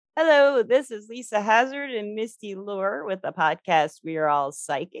Hello, this is Lisa Hazard and Misty Lure with the podcast We Are All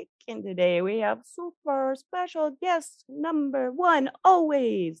Psychic. And today we have super special guest number one,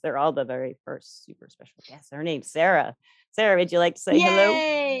 always. They're all the very first super special guests. Her name's Sarah. Sarah, would you like to say hello?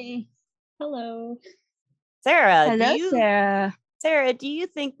 Yay! Hello. Sarah, Hello, Sarah. Sarah, do you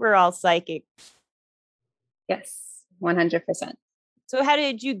think we're all psychic? Yes, 100%. So how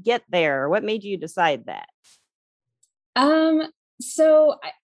did you get there? What made you decide that?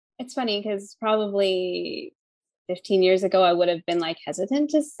 It's funny because probably 15 years ago, I would have been like hesitant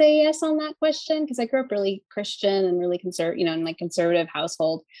to say yes on that question because I grew up really Christian and really in like conservative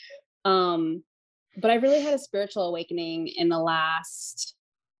household. But I really had a spiritual awakening in the last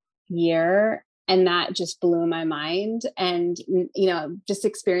year, and that just blew my mind. And, just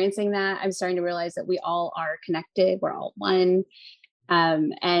experiencing that, I'm starting to realize that we all are connected. We're all one.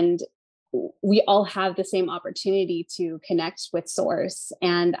 And we all have the same opportunity to connect with source.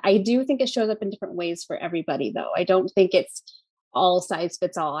 And I do think it shows up in different ways for everybody, though. I don't think it's all size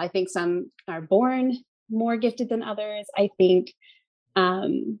fits all. I think some are born more gifted than others. I think that,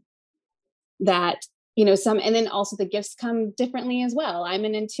 and then also the gifts come differently as well. I'm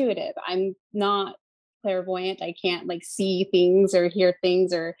an intuitive. I'm not clairvoyant. I can't like see things or hear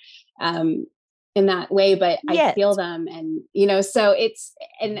things or in that way, but I feel them. And, so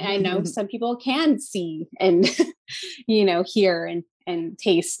and I know some people can see and, hear and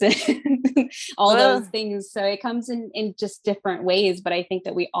taste all those things. So it comes in just different ways, but I think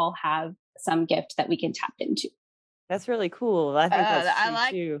that we all have some gift that we can tap into. That's really cool. I think that's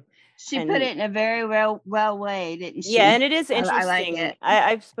true too. She put it in a very well way, didn't she? Yeah, and it is interesting. I like it.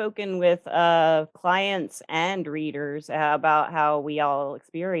 I've spoken with clients and readers about how we all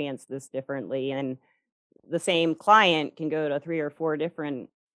experience this differently, and the same client can go to 3 or 4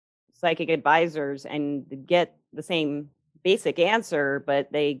 different psychic advisors and get the same basic answer,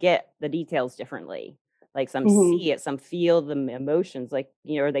 but they get the details differently. Like some see it, some feel the emotions, like,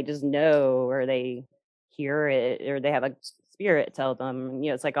 or they just know, or they hear it, or they have a spirit tell them,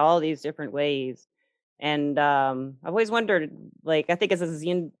 it's like all these different ways. And I've always wondered, like, I think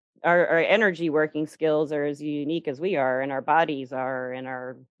our energy working skills are as unique as we are, and our bodies are, and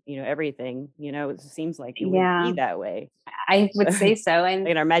our everything, it seems like it would be that way. I would say so. And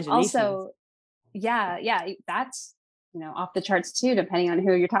in our imagination. Also, that's, off the charts too, depending on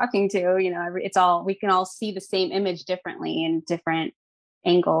who you're talking to, we can all see the same image differently in different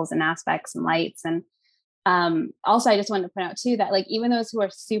angles and aspects and lights. And also, I just wanted to point out too, that like, even those who are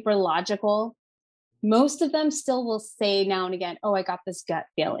super logical, most of them still will say now and again, oh, I got this gut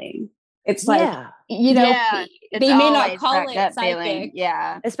feeling. It's like, they may not call it psychic. Feeling.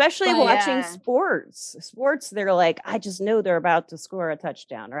 Yeah. Especially watching sports. They're like, I just know they're about to score a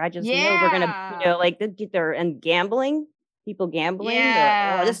touchdown, or I just know we're going to, like they get there. And gambling, people gambling.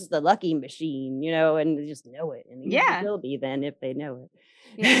 Yeah. Like, oh, this is the lucky machine, and they just know it. And it will be then if they know it.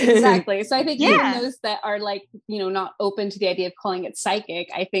 Yeah, exactly. So I think even those that are like, not open to the idea of calling it psychic,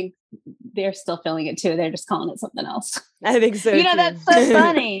 I think they're still feeling it too. They're just calling it something else. I think so. That's so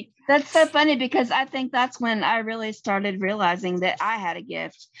funny. That's so funny because I think that's when I really started realizing that I had a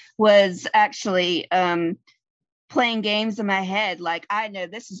gift, was actually playing games in my head. Like, I know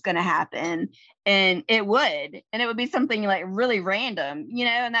this is going to happen, and it would be something like really random,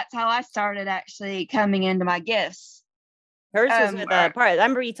 and that's how I started actually coming into my gifts. Hers was with a part. I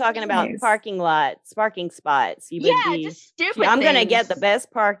remember you talking about parking spots. You would be just stupid. I'm going to get the best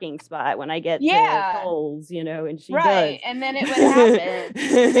parking spot when I get to Kohl's, and she does. And then it would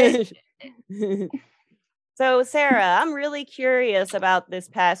happen. So, Sarah, I'm really curious about this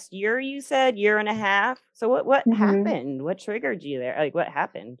past year. You said year and a half. So, what happened? What triggered you there? Like, what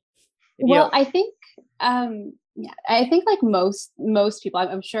happened? I think. I think like most people,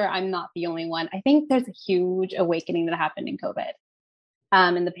 I'm sure I'm not the only one. I think there's a huge awakening that happened in COVID,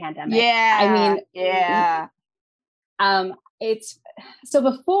 in the pandemic. It's so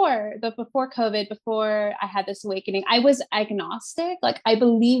before COVID, before I had this awakening, I was agnostic. Like I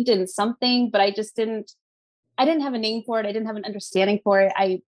believed in something, but I didn't have a name for it. I didn't have an understanding for it.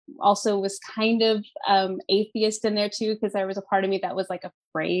 I also was kind of atheist in there too, because there was a part of me that was like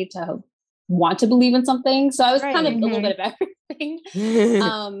afraid to want to believe in something. So I was kind of a little bit of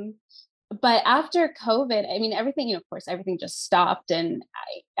everything. But after COVID, I mean, everything, of course, everything just stopped. And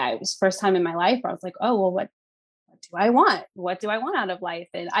I was first time in my life where I was like, oh, well, what do I want? What do I want out of life?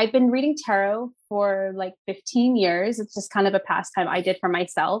 And I've been reading tarot for like 15 years. It's just kind of a pastime I did for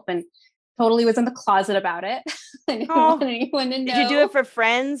myself, and totally was in the closet about it. I didn't want anyone to know. Did you do it for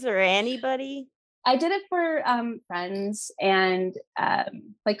friends or anybody? I did it for friends and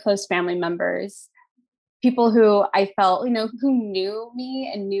like close family members. people who I felt, who knew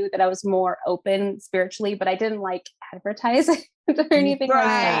me and knew that I was more open spiritually, but I didn't like advertise it or anything like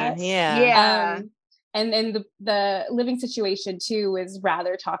Right. that. Yeah. And then the living situation too was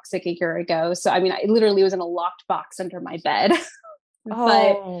rather toxic a year ago. So, I mean, I literally was in a locked box under my bed,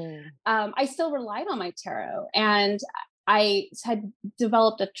 but I still relied on my tarot, and I had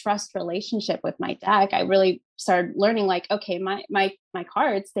developed a trust relationship with my deck. I really started learning, like, okay, my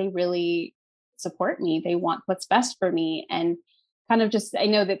cards, they really support me. They want what's best for me. And kind of just, I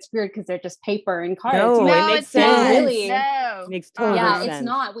know that's weird because they're just paper and cards. No, it makes sense. Really, it makes total sense. It's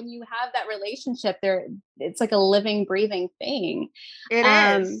not. When you have that relationship there, it's like a living, breathing thing. It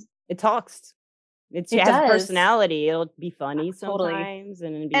is. It talks. It has does. personality. It'll be funny Totally. sometimes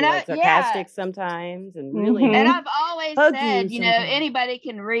and be like sarcastic sometimes, and really. And I've always said, sometimes. anybody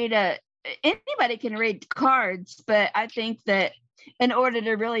can read cards, but I think that in order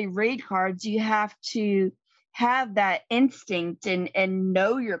to really read cards, you have to have that instinct and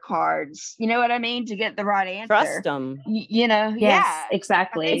know your cards. You know what I mean? To get the right answer. Trust them. Yes,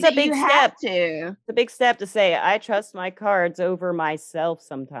 exactly. It's a big step. It's a big step to say, I trust my cards over myself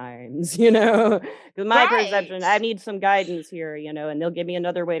sometimes, because my perception, I need some guidance here, and they'll give me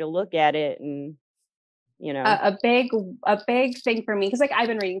another way to look at it. And, a big thing for me, because like I've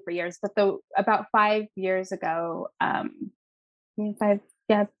been reading for years, but about 5 years ago, 4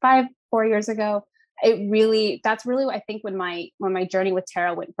 years ago, that's really what I think when my journey with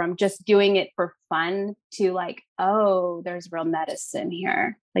tarot went from just doing it for fun to like, oh, there's real medicine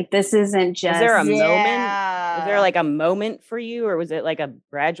here. Like, this isn't just. Is there a moment? Is there like a moment for you, or was it like a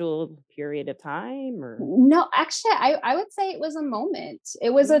gradual period of time? Or no, actually, I would say it was a moment.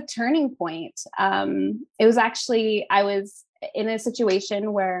 It was a turning point. It was actually, I was in a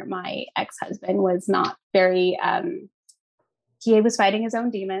situation where my ex-husband was not very. He was fighting his own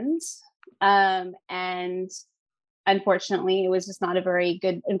demons. And unfortunately, it was just not a very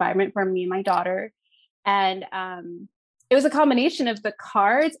good environment for me and my daughter. And it was a combination of the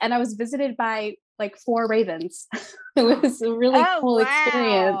cards, and I was visited by like 4 ravens. It was a really cool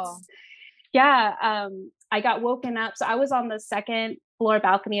experience. Yeah. I got woken up. So I was on the 2nd floor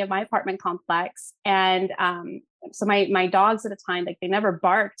balcony of my apartment complex. And so my dogs at the time, like, they never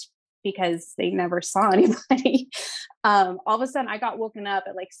barked because they never saw anybody. All of a sudden I got woken up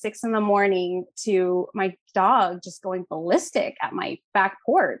at like 6 a.m. to my dog just going ballistic at my back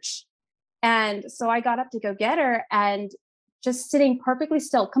porch. And so I got up to go get her, and just sitting perfectly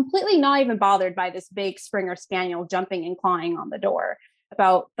still, completely not even bothered by this big Springer Spaniel jumping and clawing on the door.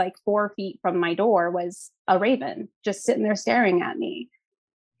 About like 4 feet from my door was a raven just sitting there staring at me.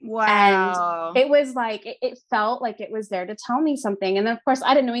 Wow. And it was like, it felt like it was there to tell me something. And then of course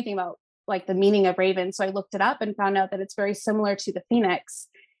I didn't know anything about like the meaning of raven. So I looked it up and found out that it's very similar to the phoenix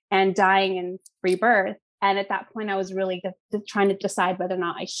and dying and rebirth. And at that point I was really trying to decide whether or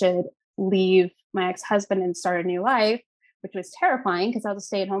not I should leave my ex-husband and start a new life, which was terrifying because I was a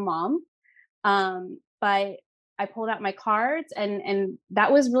stay-at-home mom. But I pulled out my cards, and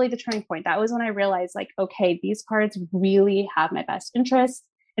that was really the turning point. That was when I realized, like, okay, these cards really have my best interest.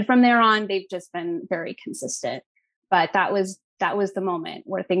 And from there on, they've just been very consistent. But that was the moment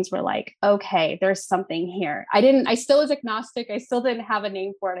where things were like, okay, there's something here. I still was agnostic. I still didn't have a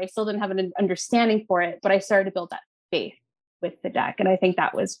name for it. I still didn't have an understanding for it, but I started to build that faith with the deck. And I think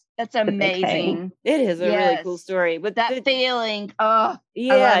that's amazing. It is a really cool story. But that feeling, oh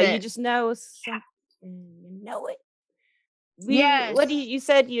yeah, you just know something, you know it. Yes. What you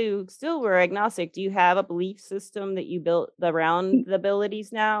said you still were agnostic. Do you have a belief system that you built around the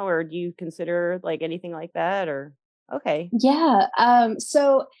abilities now, or do you consider like anything like that? Or okay. Yeah.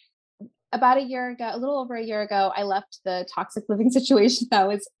 So about a little over a year ago, I left the toxic living situation that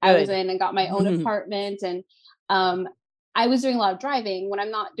I was in and got my own apartment. And I was doing a lot of driving. When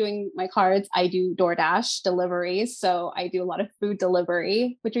I'm not doing my cards, I do DoorDash deliveries. So I do a lot of food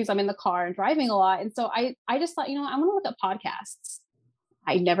delivery, which means I'm in the car and driving a lot. And so I just thought, I'm going to look at podcasts.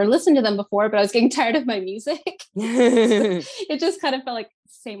 I never listened to them before, but I was getting tired of my music. It just kind of felt like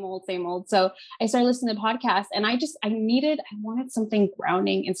same old, same old. So I started listening to podcasts, and I wanted something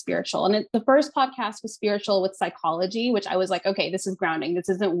grounding and spiritual. And the first podcast was spiritual with psychology, which I was like, okay, this is grounding. This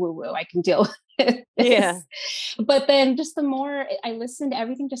isn't woo woo. I can deal with this. Yeah. But then just the more I listened,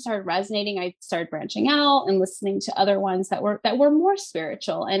 everything just started resonating. I started branching out and listening to other ones that were more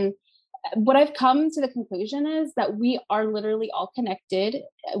spiritual. And what I've come to the conclusion is that we are literally all connected.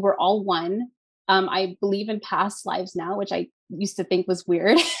 We're all one. I believe in past lives now, which I used to think was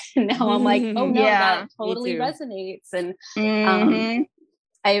weird. And now I'm like, oh no, that totally resonates. And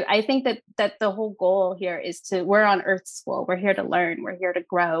I think that the whole goal here is we're on Earth School. We're here to learn. We're here to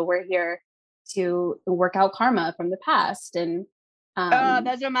grow. We're here to work out karma from the past. And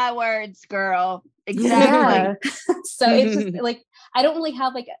those are my words, girl. yeah. Exactly. So it's just like, I don't really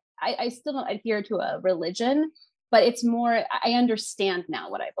have like, I still don't adhere to a religion, but it's more, I understand now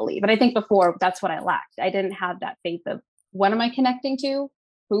what I believe. And I think before that's what I lacked. I didn't have that faith of what am I connecting to?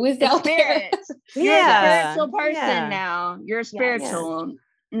 Who is It's out there? spirit. You're Yeah. a spiritual person Yeah. now. You're spiritual,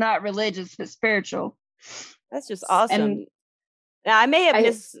 not religious, but spiritual. That's just awesome. And now, I may have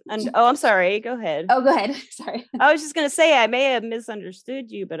oh, I'm sorry. Go ahead. Oh, go ahead. Sorry. I was just going to say, I may have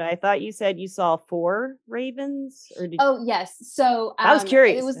misunderstood you, but I thought you said you saw 4 ravens, or did Oh, yes. So I was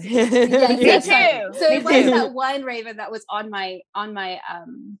curious. It was, Me yes, too. sorry. So Me it was too. that one raven that was on my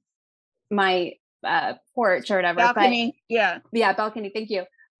porch or whatever. Balcony. But, yeah, balcony. Thank you.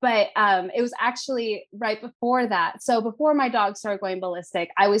 But it was actually right before that. So before my dog started going ballistic,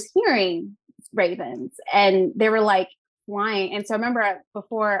 I was hearing ravens, and they were like flying. And so I remember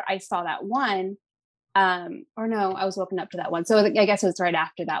before I saw that one, or no, I was woken up to that one. So I guess it was right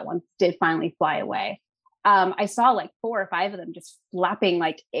after that one did finally fly away. I saw like 4 or 5 of them just flapping.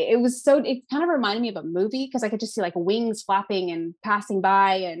 Like it kind of reminded me of a movie, because I could just see like wings flapping and passing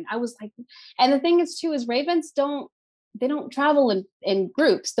by. And I was like, and the thing is too, is ravens don't travel in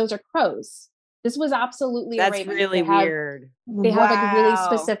groups. Those are crows. This was absolutely a That's raven. really weird. They have like really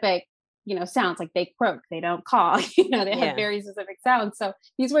specific, sounds, like they croak, they don't caw, they have very specific sounds. So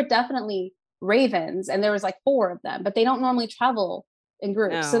these were definitely ravens, and there was like 4 of them, but they don't normally travel in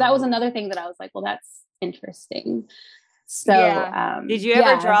groups. So that was No. another thing that I was like, well, that's interesting. So did you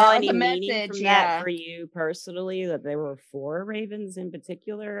ever draw that was any a meaning message, from that for you personally, that there were 4 ravens in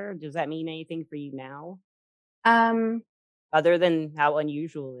particular? Does that mean anything for you now, other than how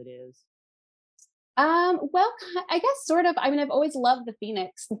unusual it is? Well, I guess sort of. I mean, I've always loved the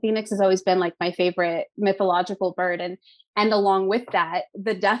phoenix. The phoenix has always been like my favorite mythological bird, and along with that,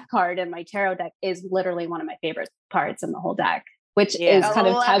 the death card in my tarot deck is literally one of my favorite cards in the whole deck, which is kind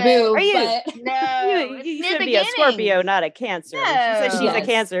of taboo. Are you? But No, You should be a Scorpio, not a Cancer. She says she's a Yes.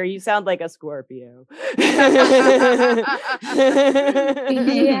 Cancer. You sound like a Scorpio.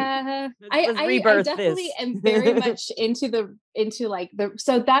 Yeah, Let's I rebirth definitely this. am very much into like the,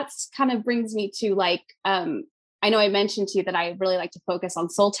 so that's kind of brings me to like, I know I mentioned to you that I really like to focus on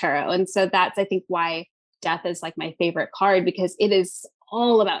soul tarot. And so that's, I think, why death is like my favorite card, because it is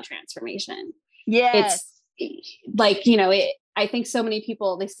all about transformation. Yes. It's like, I think so many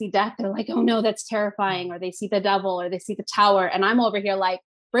people, they see death, they're like, oh no, that's terrifying. Or they see the devil, or they see the tower. And I'm over here like,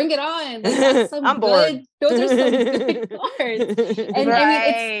 bring it on. Like, that's some I'm bored. those are some good cards. And I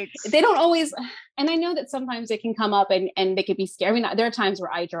mean, they don't always, and I know that sometimes it can come up and they could be scary. I mean, there are times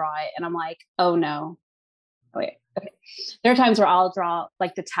where I draw it and I'm like, oh no. Wait, okay. There are times where I'll draw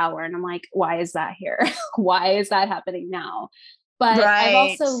like the tower and I'm like, why is that here? Why is that happening now? But I've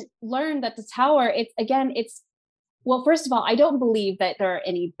also learned that the tower, well, first of all, I don't believe that there are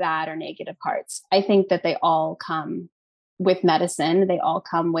any bad or negative cards. I think that they all come with medicine. They all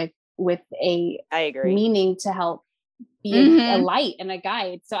come with a I agree. meaning to help be a light and a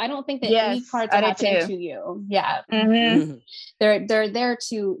guide. So I don't think that any cards are happening to you. Yeah. They're there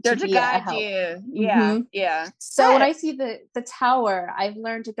to guide you. Yeah. So when I see the tower, I've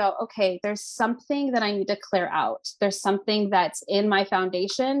learned to go, okay, there's something that I need to clear out. There's something that's in my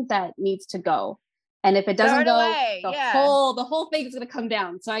foundation that needs to go. And if it doesn't go, the whole thing is going to come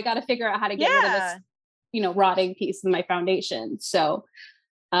down. So I got to figure out how to get rid of this, rotting piece in my foundation. So,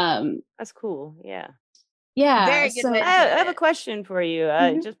 that's cool. Yeah. Yeah. Very good. So I have a question for you.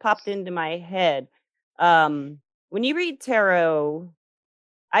 It just popped into my head. When you read tarot,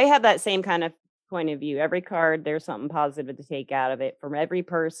 I have that same kind of point of view. Every card, there's something positive to take out of it from every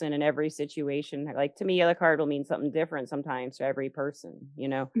person and every situation. Like, to me, the card will mean something different sometimes to every person,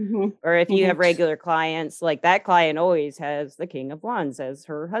 or if you have regular clients, like that client always has the King of Wands as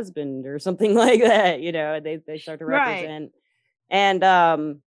her husband or something like that, they start to represent. And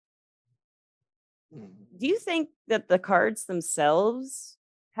do you think that the cards themselves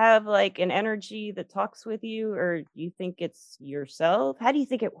have like an energy that talks with you, or do you think it's yourself? How do you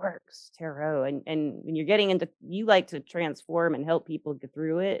think it works, tarot? And when you're getting into, you like to transform and help people get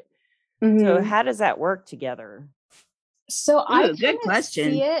through it. So how does that work together? So I good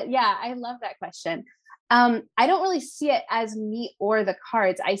question. See it. Yeah, I love that question. I don't really see it as me or the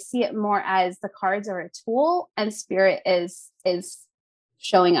cards. I see it more as the cards are a tool and spirit is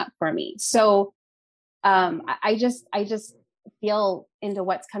showing up for me. So I just feel into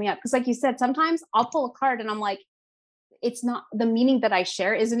what's coming up. Because like you said, sometimes I'll pull a card and I'm like, it's not the meaning that I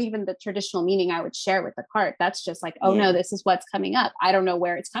share isn't even the traditional meaning I would share with the card. That's just like, oh no, this is what's coming up. I don't know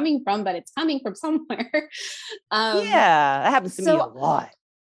where it's coming from, but it's coming from somewhere. That happens to me a lot.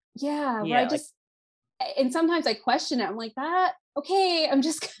 Yeah, where I Yeah, like just, and sometimes I question it. I'm like, that okay, I'm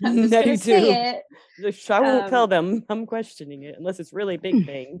just I gonna do too. say it. I won't tell Um, them I'm questioning it unless it's really big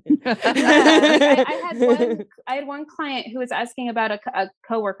thing. yeah, like I had one client who was asking about a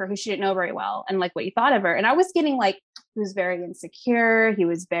coworker who she didn't know very well, and like what you thought of her. And I was getting like, he was very insecure. He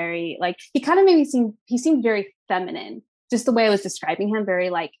was very like, he kind of made me seem, he seemed very feminine, just the way I was describing him, very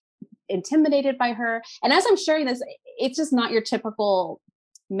like intimidated by her. And as I'm sharing this, it's just not your typical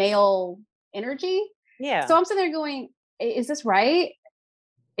male energy. Yeah. So I'm sitting there going, is this right?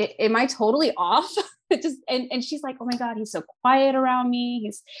 Am I totally off? It just, and she's like, oh my God, he's so quiet around me.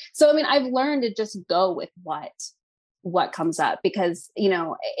 He's so, I mean, I've learned to just go with what comes up, because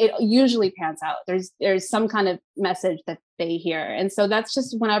it usually pans out. There's some kind of message that they hear. And so that's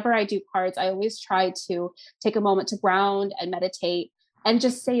just, whenever I do cards, I always try to take a moment to ground and meditate and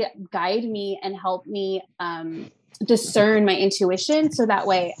just say, guide me and help me discern my intuition, so that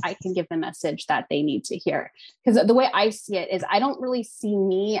way I can give the message that they need to hear. Because the way I see it is, I don't really see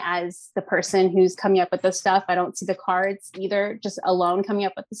me as the person who's coming up with the stuff. I don't see the cards either just alone coming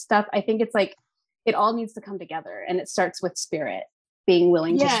up with the stuff. I think it's like it all needs to come together, and it starts with spirit being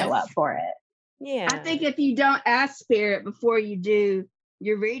willing to show up Yes. for it. Yeah. I think if you don't ask spirit before you do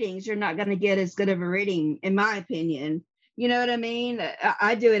your readings, you're not going to get as good of a reading, in my opinion. You know what I mean?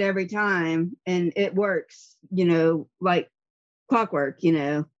 I do it every time and it works, like clockwork,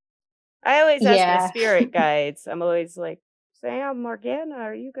 I always ask my Yeah. spirit guides. I'm always like, Sam, Morgana,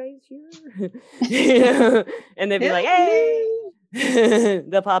 are you guys here? And they'd be like, Help hey. me.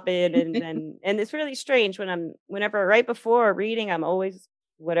 They'll pop in, and it's really strange whenever right before a reading, I'm always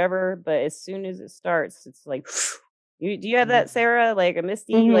whatever, but as soon as it starts, it's like do you have that, Sarah? Like a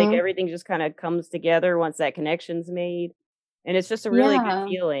Misty, like Mhm. everything just kind of comes together once that connection's made. And it's just a really good Yeah.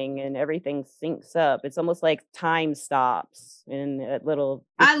 feeling and everything syncs up. It's almost like time stops in that little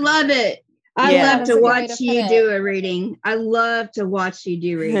I 15 love it. I Yeah. Yeah, love that's to a good way watch to put you it. do a reading. I love to watch you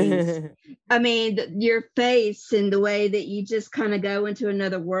do readings. I mean, your face and the way that you just kind of go into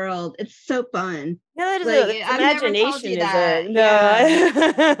another world. It's so fun. No, that is Like, it's I've never told imagination you is that. a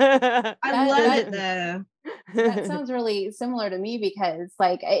Yeah. no. I love That it though. that sounds really similar to me, because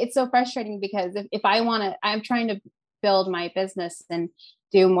like it's so frustrating, because if I want to, I'm trying to build my business and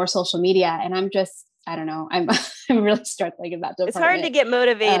do more social media, and I don't know, I'm really struggling in that It's hard to department. get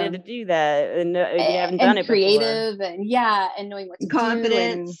motivated to Um, do that, and if you haven't done and it before. creative, and yeah, and knowing what to do. And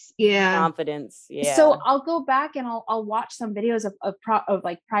Confidence. Yeah. Confidence, yeah. so I'll go back and I'll watch some videos of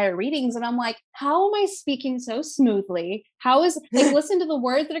like prior readings, and I'm like, how am I speaking so smoothly? How is, like, listen to the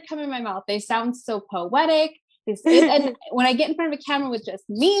words that are coming in my mouth. They sound so poetic. And when I get in front of a camera with just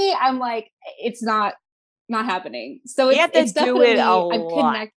me, I'm like, it's not happening. So You have to it's do it a definitely, I'm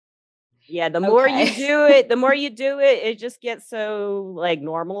lot. connected. Yeah, the more you Okay. do it, it just gets so, like,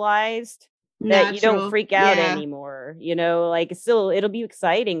 normalized that you don't Natural. freak out Yeah. anymore, like, it'll be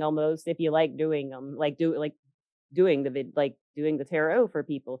exciting almost if you like doing them, like, doing doing the tarot for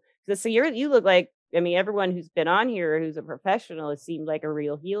people. So you look like, I mean, everyone who's been on here who's a professional has seemed like a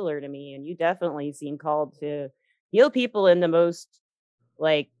real healer to me, and you definitely seem called to heal people in the most,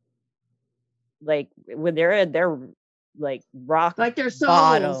 like when they're at their, like, rock Like their souls.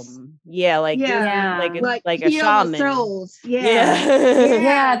 bottom. Yeah, like you're Yeah. Yeah. Like a heal the shaman. souls. Yeah. Yeah.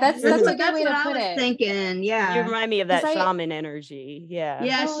 Yeah, that's a good That's way what to I put was it. thinking. You Yeah. remind me of 'Cause that shaman energy. Yeah.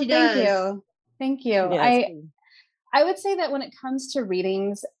 Yeah, Oh, she thank does. you. Thank you. Yeah, it's cool. I would say that when it comes to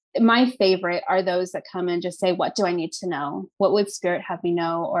readings, my favorite are those that come and just say, what do I need to know? What would spirit have me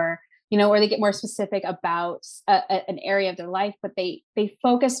know? Or, or they get more specific about an area of their life, but they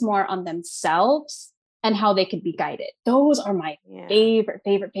focus more on themselves and how they could be guided. Those are my Yeah.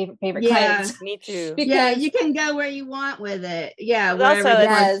 favorite Yeah. clients. Me too. Yeah, Because you can go where you want with it. Yeah, But wherever also they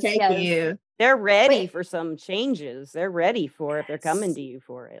want yes, to take yes. you. they're ready Wait. for some changes. They're ready for if they're coming Yes. to you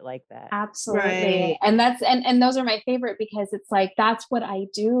for it like that. Absolutely. Right. And that's and those are my favorite, because it's like, that's what I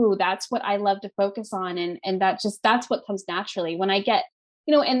do. That's what I love to focus on. And that's what comes naturally when I get,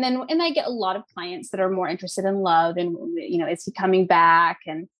 and I get a lot of clients that are more interested in love, and is he coming back,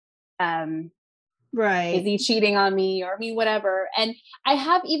 and is Right. he cheating on me, or me, whatever. And I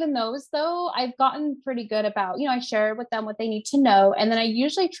have, even those though, I've gotten pretty good about, I share with them what they need to know. And then I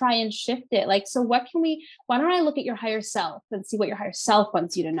usually try and shift it. Like, so why don't I look at your higher self and see what your higher self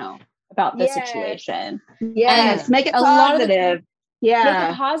wants you to know about this Yes. situation? Yes. And Make it a lot of the positive. make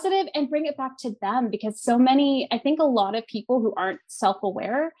Yeah. it positive and bring it back to them, because I think a lot of people who aren't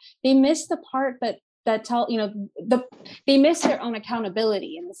self-aware, they miss the part that tell, they miss their own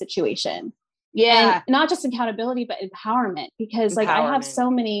accountability in the situation. Yeah. And not just accountability, but empowerment, because like I have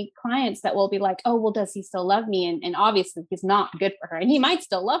so many clients that will be like, oh, well, does he still love me? And obviously he's not good for her, and he might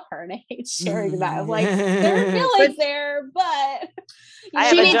still love her. And I hate sharing that. I'm like, there are feelings there, but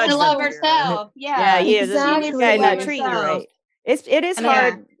she needs to love herself. Yeah. Exactly. This guy not treating you herself. right. It is And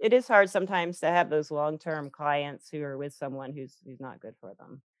hard. It is hard sometimes to have those long-term clients who are with someone who's not good for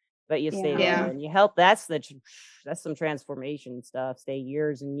them. But you stay there and you help. That's some transformation stuff. Stay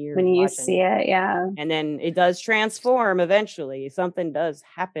years and years when you watching. see it. Yeah. And then it does transform eventually. Something does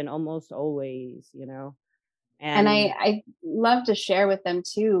happen almost always, you know. And I love to share with them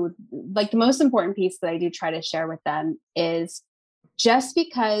too. Like the most important piece that I do try to share with them is, just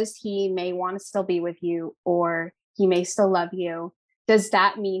because he may want to still be with you or he may still love you, does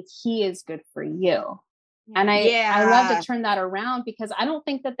that mean he is good for you? And I love to turn that around, because I don't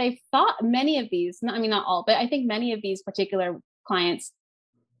think that they've thought, many of these, not all, but I think many of these particular clients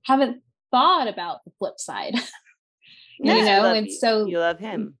haven't thought about the flip side. And so you love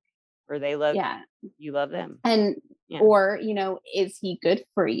him, or they love you love them. And or, is he good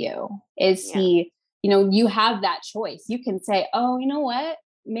for you? Is he, you have that choice. You can say, oh, you know what?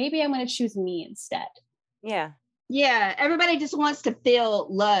 Maybe I'm going to choose me instead. Yeah. Yeah. Everybody just wants to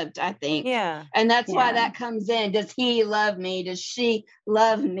feel loved, I think. Yeah. And that's why that comes in. Does he love me? Does she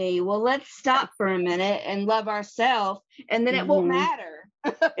love me? Well, let's stop for a minute and love ourselves, and then it won't matter.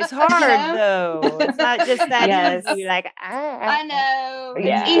 It's hard though. It's not just that easy. Like I know.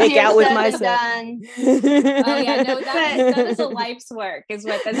 Yeah. It's easier out with said myself. than done. Oh yeah, no, that is a life's work. Is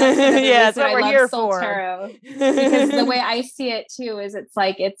what that's that's what we're here Soul for. Tarot. Because the way I see it too is it's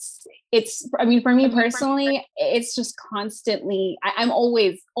like it's. I mean, for me personally, it's just constantly. I'm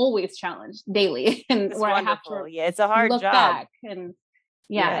always challenged daily, and where I have to. Yeah, it's a hard look job. Back and.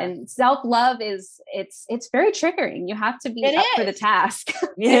 Yeah, and self-love is it's very triggering. You have to be up for the task.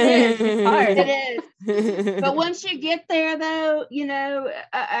 It is. It's hard. It is. But once you get there, though,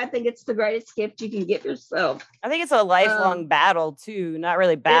 I think it's the greatest gift you can give yourself. I think it's a lifelong battle too. Not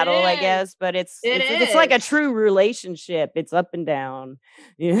really battle, I guess, but it's like a true relationship. It's up and down.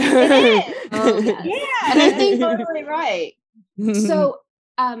 It is. Oh, yes. Yeah, and I think you're totally right. So,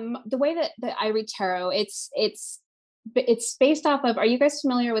 the way that I read tarot, it's based off of, are you guys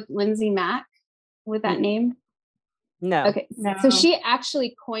familiar with Lindsay Mack, with that name? No. Okay. No. So she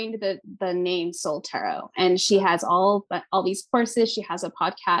actually coined the name Soul Tarot, and she has all these courses. She has a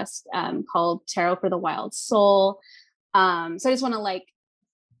podcast called Tarot for the Wild Soul. So I just want to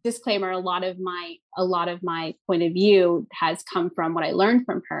disclaimer, a lot of my point of view has come from what I learned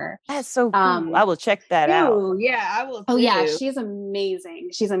from her. That's so cool. I will check that out. Yeah, I will. Oh yeah, she's amazing.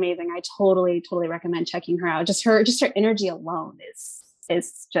 I totally recommend checking her out. Just her energy alone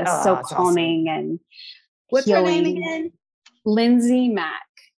is just so calming awesome. And what's healing. Her name again? Lindsay Mack.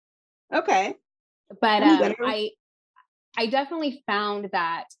 Okay. But I definitely found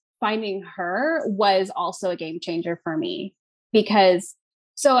that finding her was also a game changer for me, because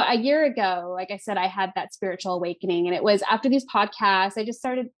so a year ago, like I said, I had that spiritual awakening, and it was after these podcasts, I just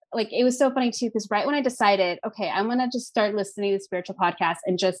started, it was so funny too, because right when I decided, okay, I'm going to just start listening to spiritual podcasts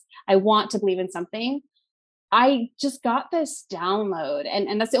and I want to believe in something, I just got this download,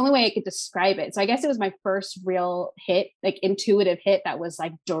 and that's the only way I could describe it. So I guess it was my first real hit, intuitive hit that was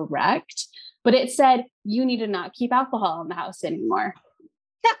direct, but it said, you need to not keep alcohol in the house anymore.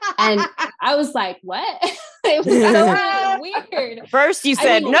 And I was like, what? It was so weird. First you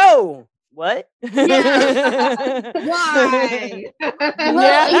said no. What? Yeah. Why?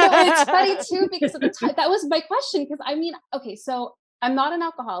 Well, it's funny too, because at the time, that was my question. Because okay, so I'm not an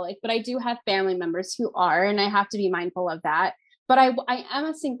alcoholic, but I do have family members who are, and I have to be mindful of that. But I am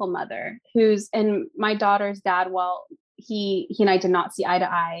a single mother and my daughter's dad, he and I did not see eye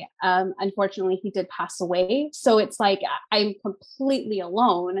to eye. Unfortunately, he did pass away. So it's I'm completely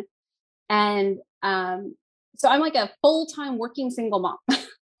alone. And so I'm a full-time working single mom.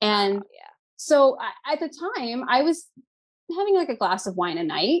 And so at the time I was having a glass of wine a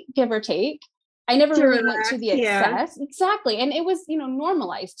night, give or take. I never really went to the excess. Yeah. Exactly. And it was,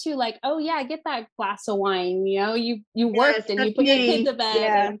 normalized too. Oh yeah, get that glass of wine, you worked and you put your kid to bed.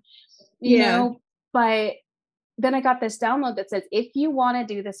 Yeah. And, you know, but then I got this download that says, if you want to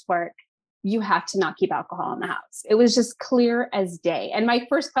do this work, you have to not keep alcohol in the house. It was just clear as day. And my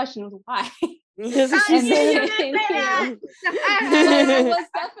first question was, why? It was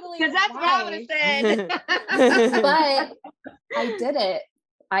definitely because that's what I would have said. But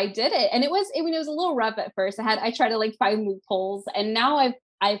I did it. And it was a little rough at first. I tried to find loopholes, and now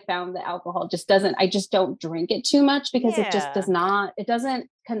I've found that alcohol I just don't drink it too much, because it just does not,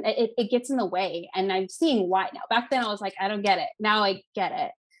 it gets in the way. And I'm seeing why now. Back then I was like, I don't get it. Now I get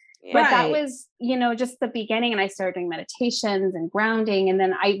it. But that Right. was, just the beginning. And I started doing meditations and grounding. And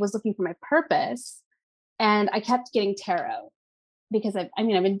then I was looking for my purpose, and I kept getting tarot because I've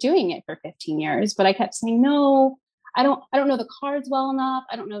been doing it for 15 years, but I kept saying, no, I don't know the cards well enough.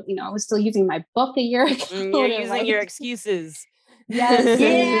 I don't know, I was still using my book a year ago. You're to, using your excuses. Yes.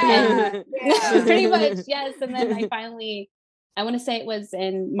 Yeah. Yeah. Pretty much. Yes. And then I want to say it was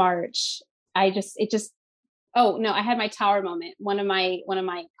in March. Oh no, I had my tower moment. One of my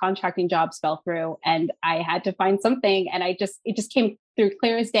contracting jobs fell through, and I had to find something, and it just came through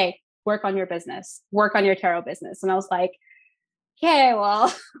clear as day. Work on your business, work on your tarot business. And I was like, okay,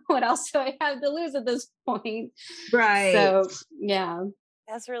 well, what else do I have to lose at this point? Right. So yeah.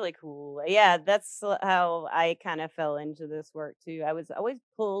 That's really cool. Yeah, that's how I kind of fell into this work too. I was always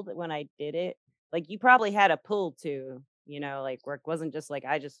pulled when I did it. Like you probably had a pull too, like work wasn't just like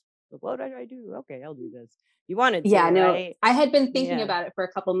what did I do? Okay, I'll do this. You wanted to, Yeah, no, right? I had been thinking Yeah. about it for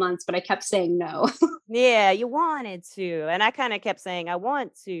a couple months, but I kept saying no. Yeah, you wanted to. And I kind of kept saying I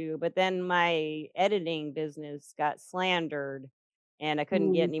want to, but then my editing business got slandered and I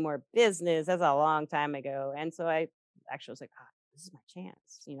couldn't get Mm. any more business. That's a long time ago. And so I actually was like, this is my chance.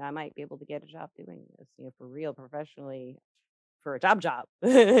 I might be able to get a job doing this, for real, professionally, for a job. job.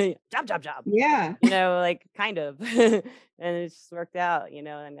 Yeah. Like kind of. And it just worked out,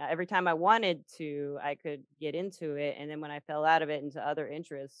 and every time I wanted to, I could get into it. And then when I fell out of it into other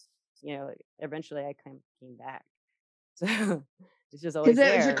interests, eventually I came back. So it's just always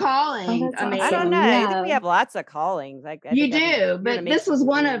Because it was your there. calling. that's I mean, I don't awesome. know. I think we Yeah. have lots of callings. I you think I'm do, here to but make this was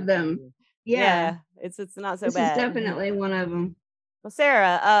one people of them. do. Yeah. It's not so This is bad. definitely one of them. Well,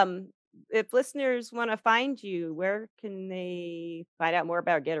 Sarah, if listeners want to find you, where can they find out more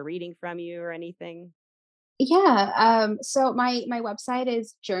about, get a reading from you or anything? Yeah. So my website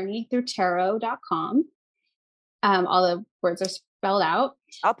is journeythroughtarot.com. All the words are spelled out.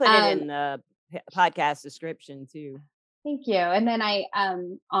 I'll put it Um, in the podcast description too. Thank you. And then I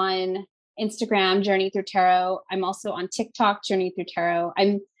on Instagram, Journey Through Tarot. I'm also on TikTok, Journey Through Tarot.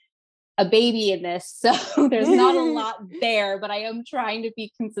 I'm a baby in this, so there's not a lot there, but I am trying to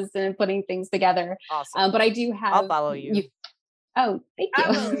be consistent in putting things together. Awesome. But I do have. I'll follow you. Oh, thank you.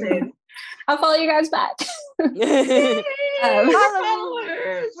 I will too. I'll follow you guys back.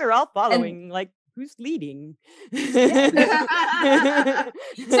 Followers. We're all following. Like, who's leading? Spirit.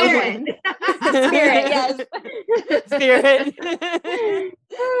 Spirit, yes. Spirit.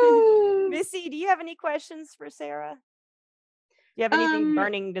 Missy, do you have any questions for Sarah? Do you have anything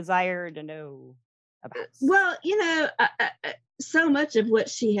burning desire to know about? Well, so much of what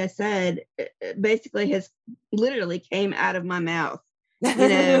she has said basically has literally came out of my mouth.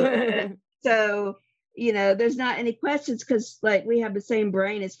 So, there's not any questions because like we have the same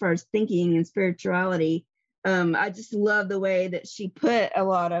brain as far as thinking and spirituality. I just love the way that she put a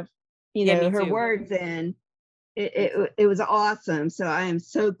lot of, her too. words in. It was awesome. So I am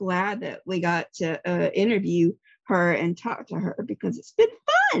so glad that we got to interview her and talk to her because it's been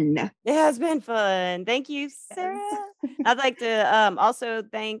fun. It has been fun. Thank you, Sarah. I'd like to also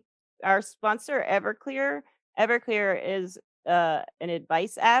thank our sponsor, Everclear. Everclear is an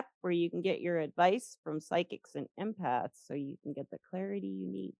advice app where you can get your advice from psychics and empaths so you can get the clarity you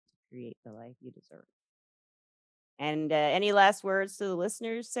need to create the life you deserve. And any last words to the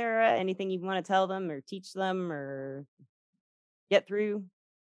listeners, Sarah? Anything you want to tell them or teach them or get through?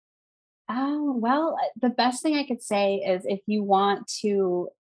 Well, the best thing I could say is if you want to,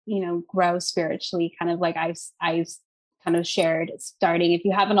 grow spiritually, kind of like I've kind of shared, starting, if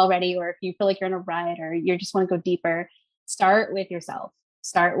you haven't already, or if you feel like you're in a rut or you just want to go deeper, start with yourself.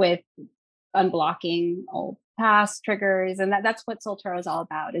 Start with unblocking old past triggers. And that's what Soul Tarot is all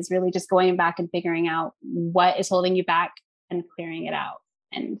about, is really just going back and figuring out what is holding you back and clearing it out.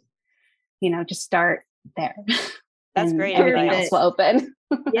 And, just start there. That's great. Everything else will open.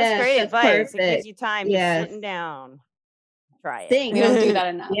 That's great advice. Perfect. It gives you time just sitting down. Try it. Think. We don't do that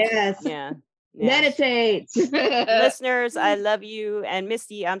enough. Yes. Yeah. Meditate. Listeners, I love you. And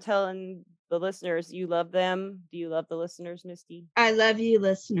Misty, I'm telling the listeners, you love them. Do you love the listeners, Misty? I love you,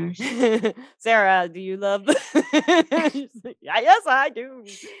 listeners. Sarah, do you love Yes, I do.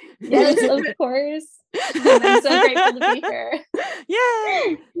 Yes, of course. I'm so grateful to be here.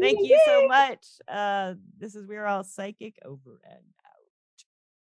 Yeah. Thank you so much. This is We're All Psychic over and